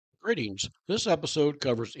Greetings. This episode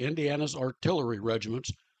covers Indiana's artillery regiments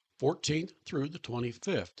 14th through the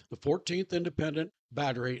 25th. The 14th Independent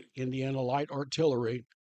Battery, Indiana Light Artillery.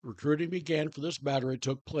 Recruiting began for this battery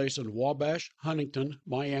took place in Wabash, Huntington,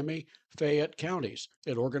 Miami, Fayette counties.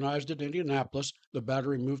 It organized at Indianapolis. The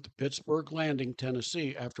battery moved to Pittsburgh Landing,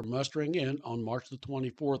 Tennessee after mustering in on March the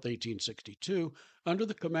 24th, 1862, under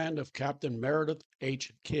the command of Captain Meredith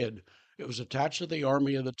H. Kidd. It was attached to the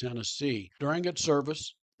Army of the Tennessee. During its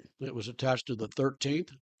service, it was attached to the 13th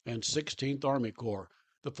and 16th Army Corps.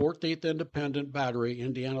 The 14th Independent Battery,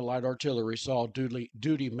 Indiana Light Artillery, saw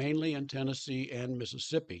duty mainly in Tennessee and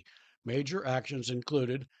Mississippi. Major actions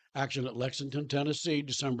included action at Lexington, Tennessee,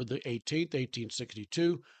 December the 18th,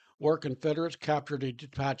 1862, where Confederates captured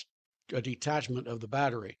a detachment of the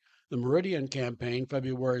battery. The Meridian Campaign,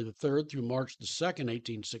 February the 3rd through March the 2nd,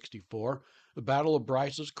 1864. The Battle of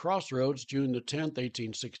Bryce's Crossroads, June the 10th,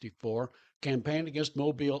 1864. Campaign against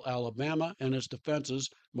Mobile, Alabama, and its defenses,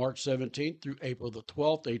 March 17th through April the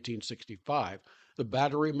 12th, 1865. The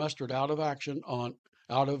battery mustered out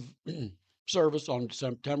of service on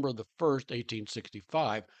September the 1st,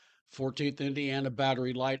 1865. 14th Indiana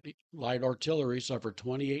Battery Light Artillery suffered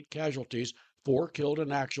 28 casualties, 4 killed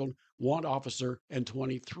in action, 1 officer, and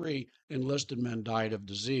 23 enlisted men died of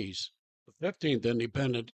disease. The 15th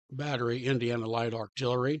Independent Battery, Indiana Light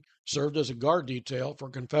Artillery, served as a guard detail for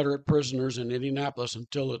Confederate prisoners in Indianapolis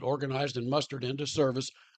until it organized and mustered into service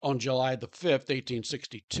on July the 5th,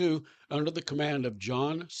 1862, under the command of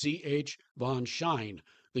John C. H. von Schein.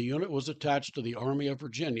 The unit was attached to the Army of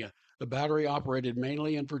Virginia. The battery operated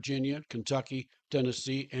mainly in Virginia, Kentucky,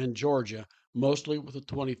 Tennessee, and Georgia, mostly with the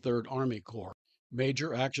 23rd Army Corps.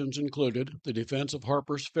 Major actions included the defense of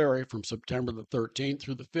Harper's Ferry from September the 13th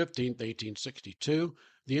through the 15th, 1862.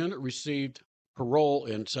 The unit received parole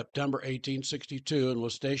in September 1862 and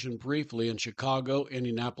was stationed briefly in Chicago,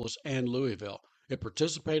 Indianapolis, and Louisville. It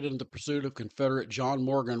participated in the pursuit of Confederate John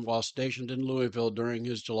Morgan while stationed in Louisville during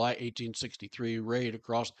his July 1863 raid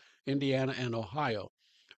across Indiana and Ohio.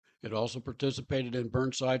 It also participated in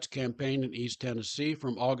Burnside's campaign in East Tennessee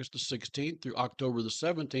from August the 16th through October the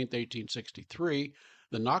 17th, 1863,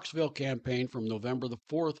 the Knoxville campaign from November the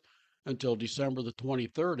 4th until December the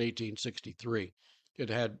 23rd, 1863.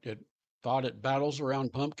 It fought at battles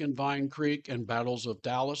around Pumpkin Vine Creek and battles of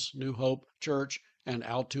Dallas, New Hope, Church, and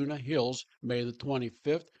Altoona Hills, May the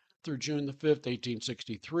 25th through June the 5th,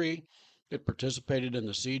 1863. It participated in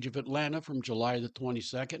the Siege of Atlanta from July the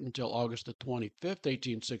 22nd until August the 25th,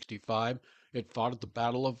 1865. It fought at the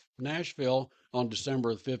Battle of Nashville on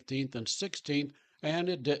December the 15th and 16th, and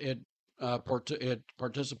it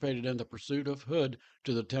participated in the pursuit of Hood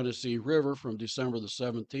to the Tennessee River from December the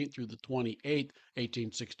 17th through the 28th,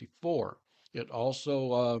 1864. It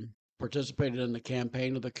also participated in the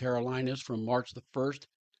Campaign of the Carolinas from March the 1st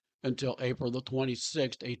until April the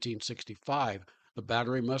 26th, 1865. The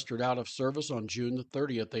battery mustered out of service on June the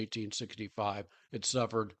 30th, 1865. It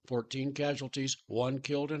suffered 14 casualties, 1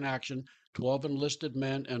 killed in action, 12 enlisted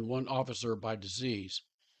men, and 1 officer by disease.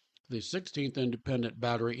 The 16th Independent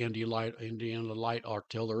Battery, Indiana Light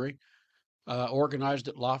Artillery, organized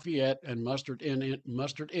at Lafayette and mustered in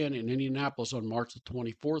Indianapolis on March the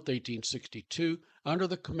 24th, 1862, under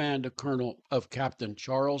the command of Captain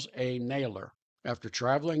Charles A. Naylor. After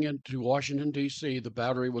traveling into Washington, D.C., the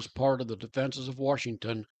battery was part of the Defenses of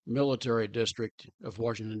Washington Military District of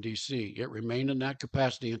Washington, D.C. It remained in that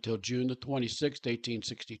capacity until June the 26th,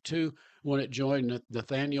 1862, when it joined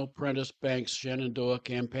Nathaniel Prentice Banks' Shenandoah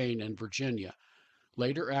Campaign in Virginia.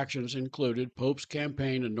 Later actions included Pope's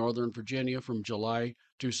campaign in Northern Virginia from July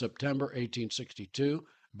to September 1862,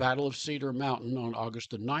 Battle of Cedar Mountain on August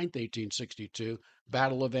the 9th, 1862,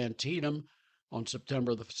 Battle of Antietam on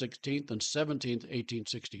September the 16th and 17th,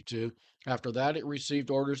 1862. After that, it received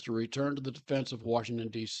orders to return to the defense of Washington,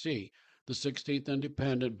 D.C. The 16th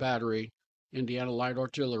Independent Battery, Indiana Light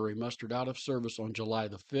Artillery, mustered out of service on July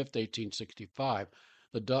the 5th, 1865.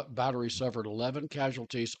 The battery suffered 11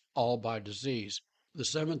 casualties, all by disease. The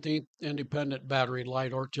 17th Independent Battery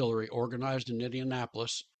Light Artillery, organized in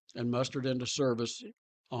Indianapolis and mustered into service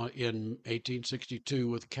in 1862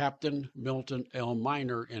 with Captain Milton L.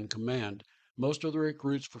 Miner in command. Most of the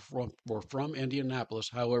recruits were from Indianapolis.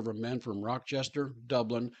 However, men from Rochester,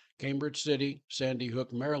 Dublin, Cambridge City, Sandy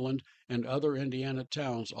Hook, Maryland, and other Indiana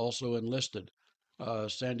towns also enlisted.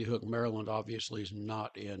 Sandy Hook, Maryland obviously is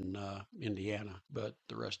not in Indiana, but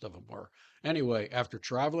the rest of them were. Anyway, after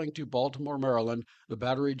traveling to Baltimore, Maryland, the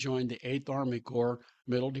battery joined the 8th Army Corps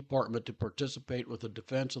Middle Department to participate with the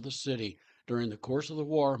defense of the city. During the course of the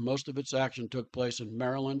war, most of its action took place in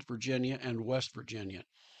Maryland, Virginia, and West Virginia.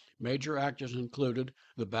 Major actions included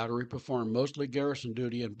the battery performed mostly garrison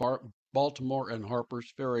duty in Baltimore and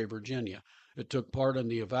Harper's Ferry, Virginia. It took part in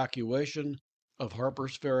the evacuation of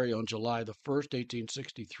Harper's Ferry on July the 1st,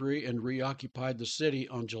 1863, and reoccupied the city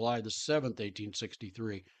on July the 7th,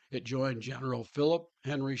 1863. It joined General Philip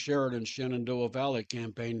Henry Sheridan's Shenandoah Valley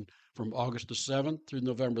campaign from August the 7th through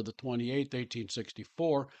November the 28th,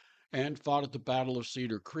 1864, and fought at the Battle of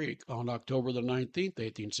Cedar Creek on October the 19th,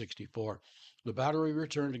 1864. The battery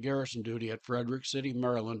returned to garrison duty at Frederick City,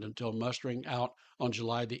 Maryland until mustering out on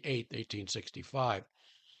July the 8th, 1865.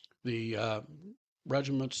 The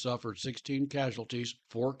regiment suffered 16 casualties,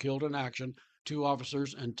 4 killed in action, 2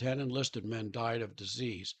 officers and 10 enlisted men died of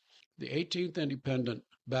disease. The 18th Independent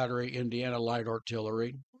Battery Indiana Light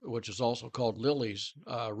Artillery, which is also called Lilly's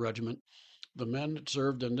Regiment, the men that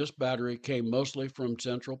served in this battery came mostly from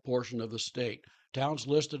central portion of the state. Towns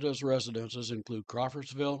listed as residences include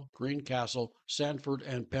Crawfordsville, Greencastle, Sanford,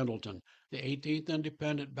 and Pendleton. The 18th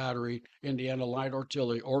Independent Battery, Indiana Light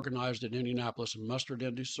Artillery, organized in Indianapolis and mustered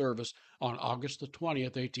into service on August the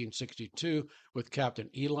 20th, 1862, with Captain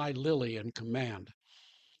Eli Lilly in command.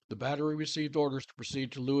 The battery received orders to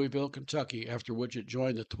proceed to Louisville, Kentucky, after which it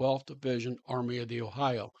joined the 12th Division, Army of the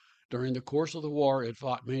Ohio. During the course of the war, it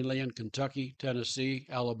fought mainly in Kentucky, Tennessee,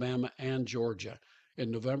 Alabama, and Georgia. In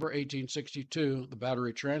November 1862, the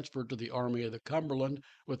battery transferred to the Army of the Cumberland,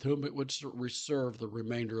 with whom it would serve the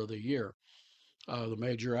remainder of the year. The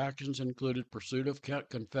major actions included pursuit of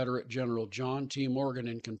Confederate General John T. Morgan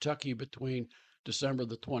in Kentucky between December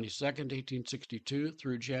the 22nd, 1862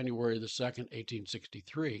 through January the 2nd,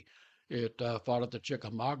 1863. It fought at the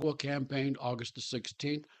Chickamauga Campaign August the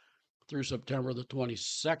 16th through September the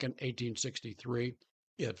 22nd, 1863.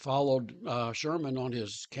 It followed Sherman on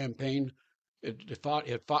his campaign. It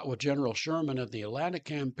fought with General Sherman at the Atlanta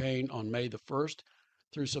Campaign on May the 1st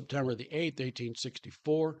through September the 8th,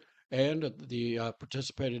 1864, and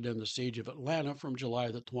participated in the siege of Atlanta from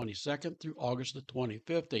July the 22nd through August the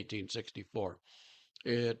 25th, 1864.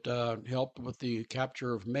 It helped with the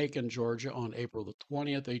capture of Macon, Georgia on April the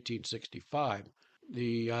 20th, 1865.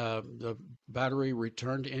 The battery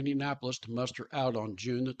returned to Indianapolis to muster out on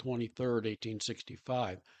June the 23rd,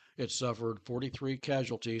 1865. It suffered 43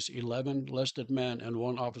 casualties, 11 enlisted men and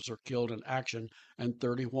 1 officer killed in action, and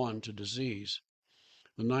 31 to disease.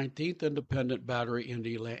 The 19th Independent Battery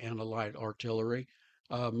Indiana Light Artillery.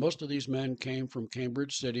 Most of these men came from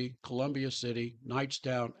Cambridge City, Columbia City,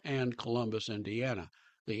 Knightstown, and Columbus, Indiana.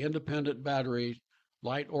 The Independent Battery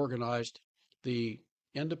Light organized the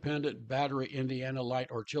Independent Battery Indiana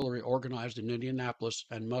Light Artillery organized in Indianapolis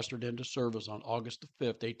and mustered into service on August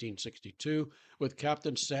 5th, 1862, with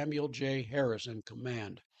Captain Samuel J. Harris in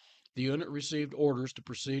command. The unit received orders to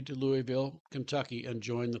proceed to Louisville, Kentucky, and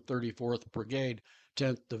join the 34th Brigade,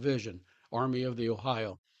 10th Division, Army of the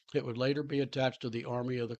Ohio. It would later be attached to the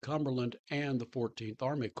Army of the Cumberland and the 14th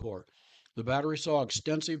Army Corps. The battery saw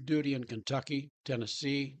extensive duty in Kentucky,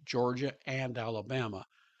 Tennessee, Georgia, and Alabama.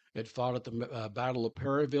 It fought at the Battle of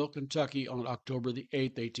Perryville, Kentucky on October the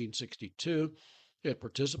 8th, 1862. It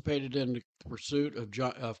participated in the pursuit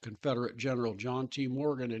of Confederate General John T.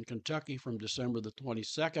 Morgan in Kentucky from December the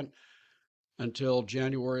 22nd until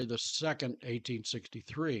January the 2nd,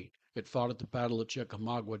 1863. It fought at the Battle of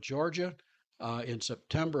Chickamauga, Georgia in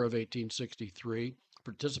September of 1863,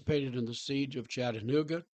 participated in the siege of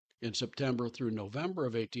Chattanooga in September through November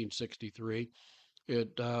of 1863.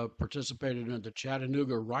 It participated in the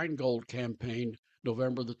Chattanooga Rheingold Campaign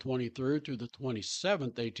November the 23rd through the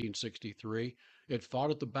 27th, 1863. It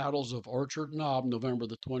fought at the battles of Orchard Knob November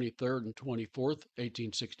the 23rd and 24th,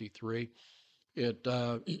 1863. It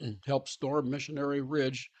helped storm Missionary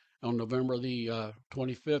Ridge on November the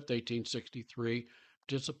 25th, 1863.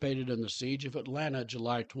 Participated in the siege of Atlanta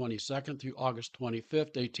July 22nd through August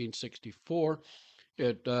 25th, 1864.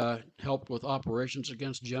 It helped with operations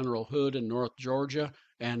against General Hood in North Georgia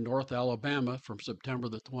and North Alabama from September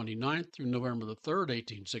the 29th through November the 3rd,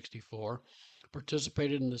 1864.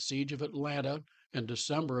 Participated in the siege of Atlanta in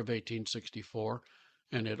December of 1864.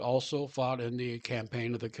 And it also fought in the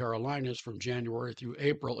campaign of the Carolinas from January through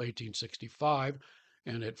April 1865.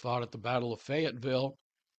 And it fought at the Battle of Fayetteville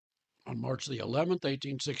on March the 11th,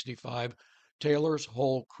 1865, Taylor's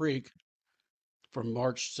Hole Creek from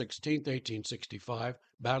March 16th, 1865,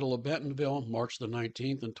 Battle of Bentonville, March the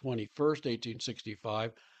 19th and 21st,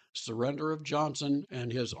 1865, surrender of Johnson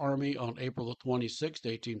and his army on April the 26th,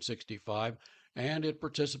 1865, and it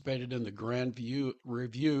participated in the Grand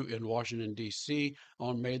Review in Washington, D.C.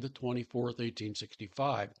 on May the 24th,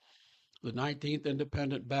 1865. The 19th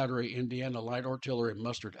Independent Battery Indiana Light Artillery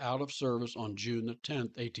mustered out of service on June the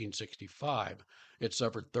 10th, 1865. It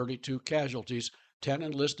suffered 32 casualties, 10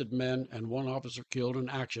 enlisted men and 1 officer killed in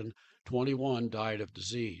action. 21 died of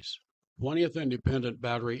disease. 20th Independent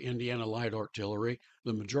Battery, Indiana Light Artillery.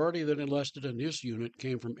 The majority that enlisted in this unit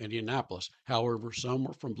came from Indianapolis. However, some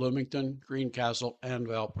were from Bloomington, Greencastle, and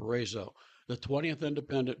Valparaiso. The 20th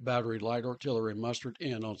Independent Battery Light Artillery mustered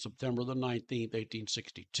in on September the 19th,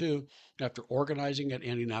 1862, after organizing at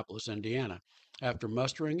Indianapolis, Indiana. After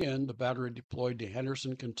mustering in, the battery deployed to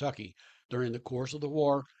Henderson, Kentucky. During the course of the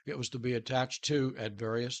war, it was to be attached to, at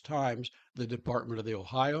various times, the Department of the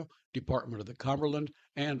Ohio, Department of the Cumberland,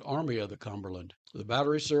 and Army of the Cumberland. The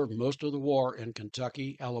battery served most of the war in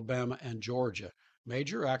Kentucky, Alabama, and Georgia.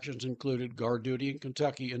 Major actions included guard duty in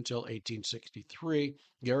Kentucky until 1863,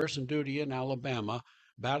 garrison duty in Alabama,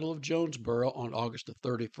 Battle of Jonesboro on August the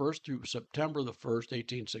 31st through September the 1st,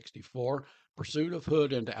 1864, pursuit of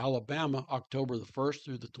Hood into Alabama October the 1st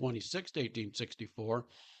through the 26th, 1864,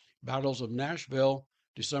 battles of Nashville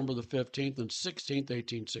December the 15th and 16th,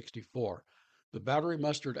 1864. The battery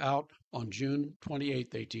mustered out on June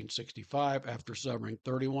 28, 1865, after suffering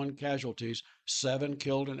 31 casualties, 7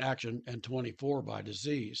 killed in action, and 24 by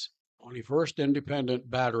disease. 21st Independent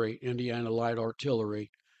Battery, Indiana Light Artillery,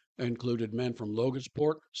 included men from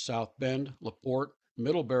Logansport, South Bend, LaPorte,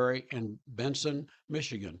 Middlebury, and Benson,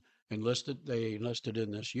 Michigan. They enlisted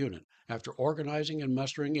in this unit. After organizing and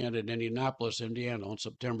mustering in at Indianapolis, Indiana on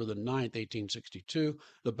September the 9th, 1862,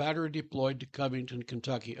 the battery deployed to Covington,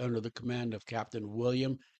 Kentucky under the command of Captain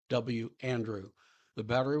William W. Andrew. The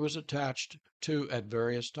battery was attached to, at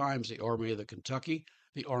various times, the Army of the Kentucky,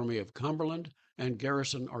 the Army of Cumberland, and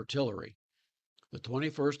Garrison Artillery. The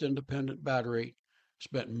 21st Independent Battery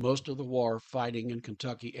spent most of the war fighting in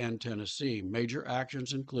Kentucky and Tennessee. Major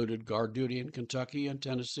actions included guard duty in Kentucky and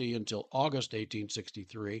Tennessee until August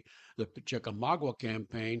 1863, the Chickamauga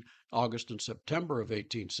Campaign, August and September of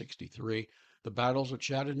 1863, the battles of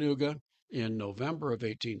Chattanooga in November of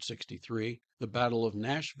 1863, the Battle of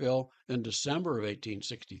Nashville in December of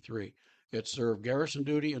 1863. It served garrison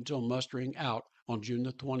duty until mustering out on June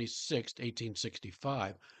the 26th,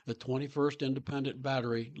 1865. The 21st Independent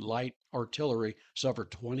Battery Light Artillery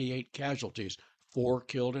suffered 28 casualties, 4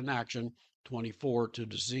 killed in action, 24 to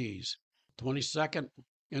disease. 22nd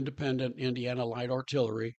Independent Indiana Light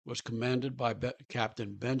Artillery was commanded by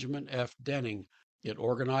Captain Benjamin F. Denning. It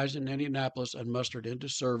organized in Indianapolis and mustered into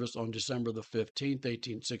service on December the 15th,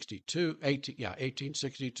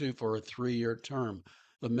 1862 for a 3-year term.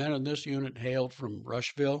 The men in this unit hailed from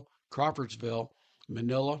Rushville, Crawfordsville,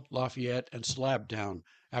 Manila, Lafayette, and Slabtown.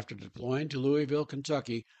 After deploying to Louisville,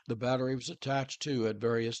 Kentucky, the battery was attached to, at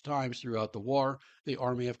various times throughout the war, the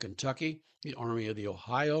Army of Kentucky, the Army of the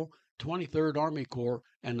Ohio, 23rd Army Corps,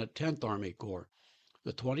 and the 10th Army Corps.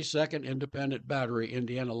 The 22nd Independent Battery,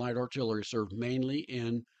 Indiana Light Artillery, served mainly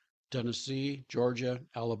in Tennessee, Georgia,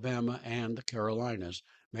 Alabama, and the Carolinas.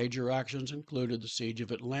 Major actions included the Siege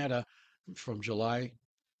of Atlanta from July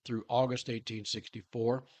through August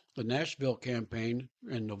 1864, the Nashville Campaign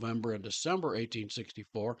in November and December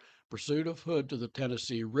 1864, pursuit of Hood to the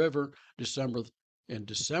Tennessee River in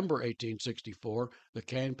December 1864, the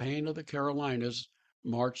Campaign of the Carolinas,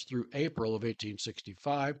 March through April of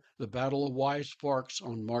 1865, the Battle of Wise Forks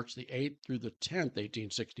on March the 8th through the 10th,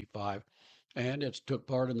 1865, and it took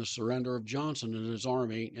part in the surrender of Johnson and his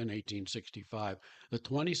army in 1865. The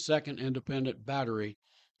 22nd Independent Battery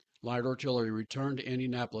Light Artillery returned to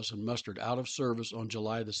Indianapolis and mustered out of service on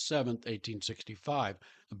July the 7th, 1865.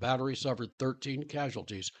 The battery suffered 13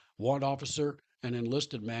 casualties, 1 officer and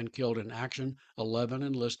enlisted man killed in action, 11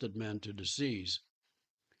 enlisted men to disease.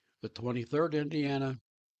 The 23rd Indiana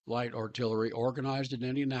Light Artillery organized in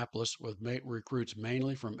Indianapolis with recruits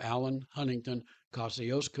mainly from Allen, Huntington,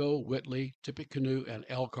 Kosciuszko, Whitley, Tippecanoe, and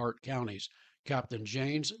Elkhart counties. Captain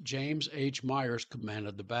James H. Myers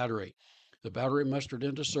commanded the battery. The battery mustered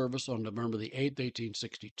into service on November the 8th,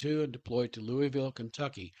 1862, and deployed to Louisville,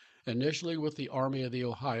 Kentucky. Initially with the Army of the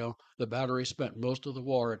Ohio, the battery spent most of the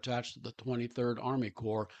war attached to the 23rd Army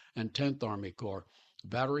Corps and 10th Army Corps. The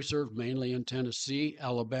battery served mainly in Tennessee,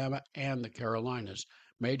 Alabama, and the Carolinas.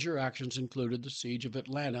 Major actions included the Siege of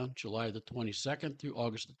Atlanta, July the 22nd through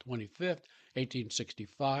August the 25th,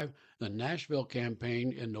 1865, the Nashville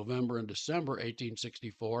Campaign in November and December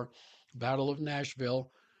 1864, Battle of Nashville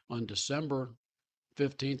on December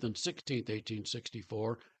 15th and 16th,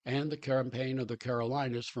 1864, and the Campaign of the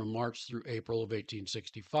Carolinas from March through April of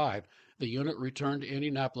 1865. The unit returned to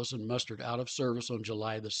Indianapolis and mustered out of service on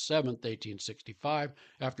July the 7th, 1865,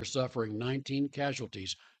 after suffering 19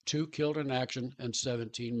 casualties, 2 killed in action, and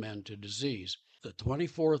 17 men to disease. The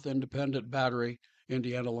 24th Independent Battery,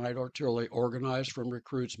 Indiana Light Artillery, organized from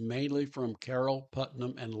recruits mainly from Carroll,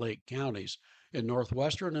 Putnam, and Lake counties. In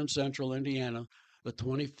northwestern and central Indiana, The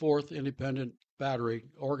 24th Independent Battery,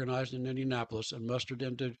 organized in Indianapolis and mustered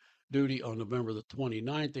into duty on November the 29th,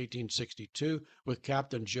 1862, with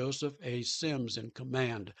Captain Joseph A. Sims in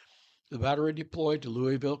command. The battery deployed to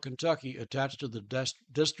Louisville, Kentucky, attached to the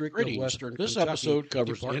District of Western This Kentucky, episode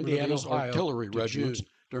covers Department Indiana's of Ohio, artillery to regiments. June.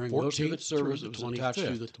 During most of 14th its service, through it the was attached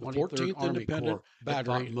to the 25th. The 23rd 14th Army Independent Corps,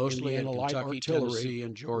 Battery, fought mostly in Indiana Light Kentucky, Artillery. Tennessee,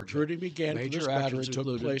 and Georgia. Recruiting began for this Major battery actions took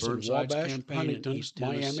included place in Burnside's Wabash, campaign in Huntington, East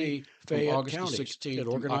Miami, Tennessee from Fayette August counties. 16th It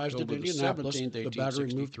through organized at October Indianapolis. 17th, The battery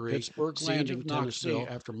moved to 1863, Pittsburgh siege Landing, of Knoxville,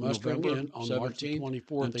 Tennessee after mustering November in on March 17th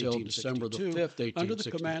 24th, until December the 5th, 1863. under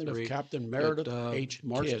the command of Captain Meredith H.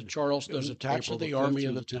 Marched to Kidd. Charleston, It was attached April to the the 5th Army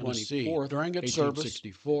of through the Tennessee. 24th, During its service,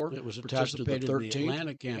 1864. it was attached to the Participated in the 13th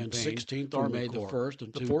Atlantic campaign and 16th from Army May the Corps. 1st The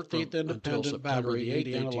until 14th Independent September Battery, the 8th,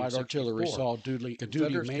 Indiana Light Artillery, 1864. saw duty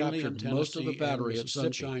Confederates mainly in captured most of the Tennessee and battery at Mississippi.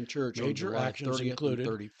 Sunshine Church on Major July actions 30th included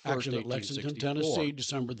and 31st, action at Lexington, 1864. Tennessee,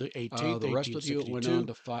 December the 18th, The rest of the unit went on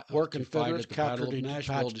to fight, where to fight Confederates at the Battle captured of and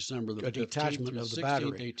Nashville, dispatched December the a 15th detachment through of the 16th,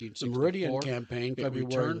 battery. The 1864. Meridian Campaign, It February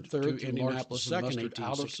returned 3rd to through March Indianapolis the and 2nd, mustered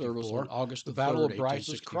out of service 1864. on August The the Battle 3rd, of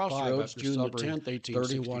Bryce's 1865, Crossroads, after June the suffering 10th, 31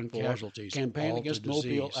 1864. casualties, Campaign all against to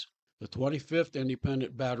Mobile. disease. The 25th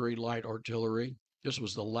Independent Battery Light Artillery. This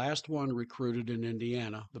was the last one recruited in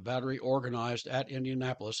Indiana. The battery organized at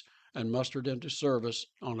Indianapolis and mustered into service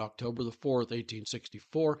on October the 4th,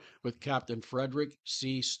 1864, with Captain Frederick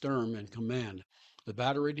C. Sturm in command. The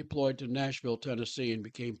battery deployed to Nashville, Tennessee, and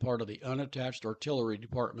became part of the unattached artillery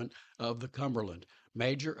department of the Cumberland.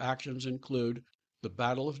 Major actions include the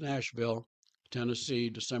Battle of Nashville,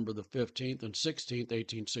 Tennessee, December the 15th and 16th,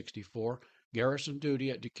 1864, garrison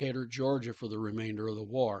duty at Decatur, Georgia for the remainder of the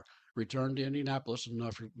war, returned to Indianapolis and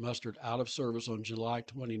mustered out of service on July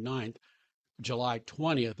 20th,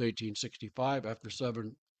 1865, after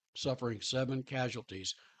suffering 7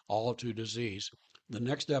 casualties, all to disease. The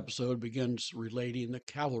next episode begins relating the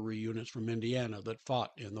cavalry units from Indiana that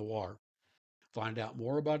fought in the war. Find out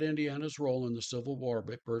more about Indiana's role in the Civil War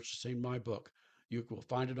by purchasing my book. You will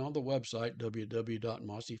find it on the website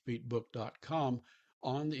www.mossyfeetbook.com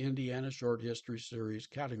on the Indiana Short History Series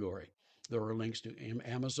category. There are links to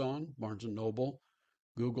Amazon, Barnes & Noble,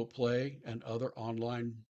 Google Play, and other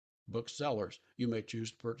online booksellers. You may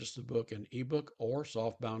choose to purchase the book in ebook or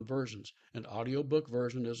softbound versions. An audiobook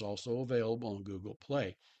version is also available on Google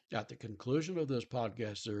Play. At the conclusion of this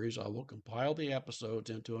podcast series, I will compile the episodes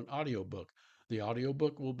into an audiobook. The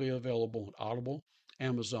audiobook will be available on Audible,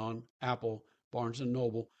 Amazon, Apple, Barnes &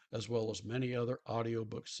 Noble, as well as many other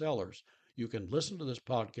audiobook sellers. You can listen to this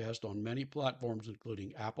podcast on many platforms,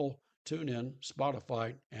 including Apple, TuneIn,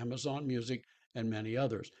 Spotify, Amazon Music, and many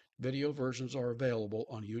others. Video versions are available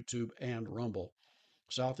on YouTube and Rumble.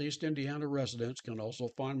 Southeast Indiana residents can also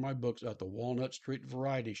find my books at the Walnut Street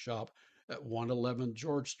Variety Shop at 111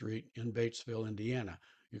 George Street in Batesville, Indiana.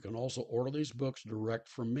 You can also order these books direct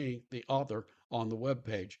from me, the author, on the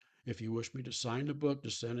webpage. If you wish me to sign the book,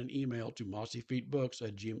 just send an email to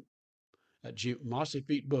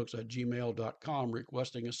mossyfeetbooks@gmail.com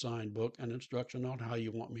requesting a signed book and instruction on how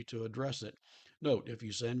you want me to address it. Note, if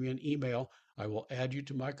you send me an email, I will add you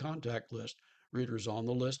to my contact list. Readers on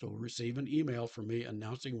the list will receive an email from me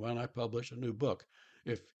announcing when I publish a new book.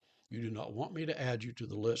 If you do not want me to add you to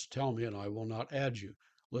the list, tell me and I will not add you.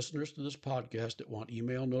 Listeners to this podcast that want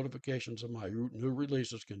email notifications of my new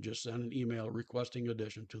releases can just send an email requesting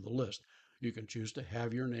addition to the list. You can choose to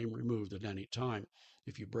have your name removed at any time.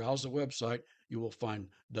 If you browse the website, you will find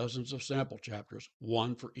dozens of sample chapters,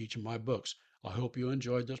 one for each of my books. I hope you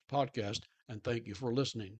enjoyed this podcast, and thank you for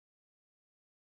listening.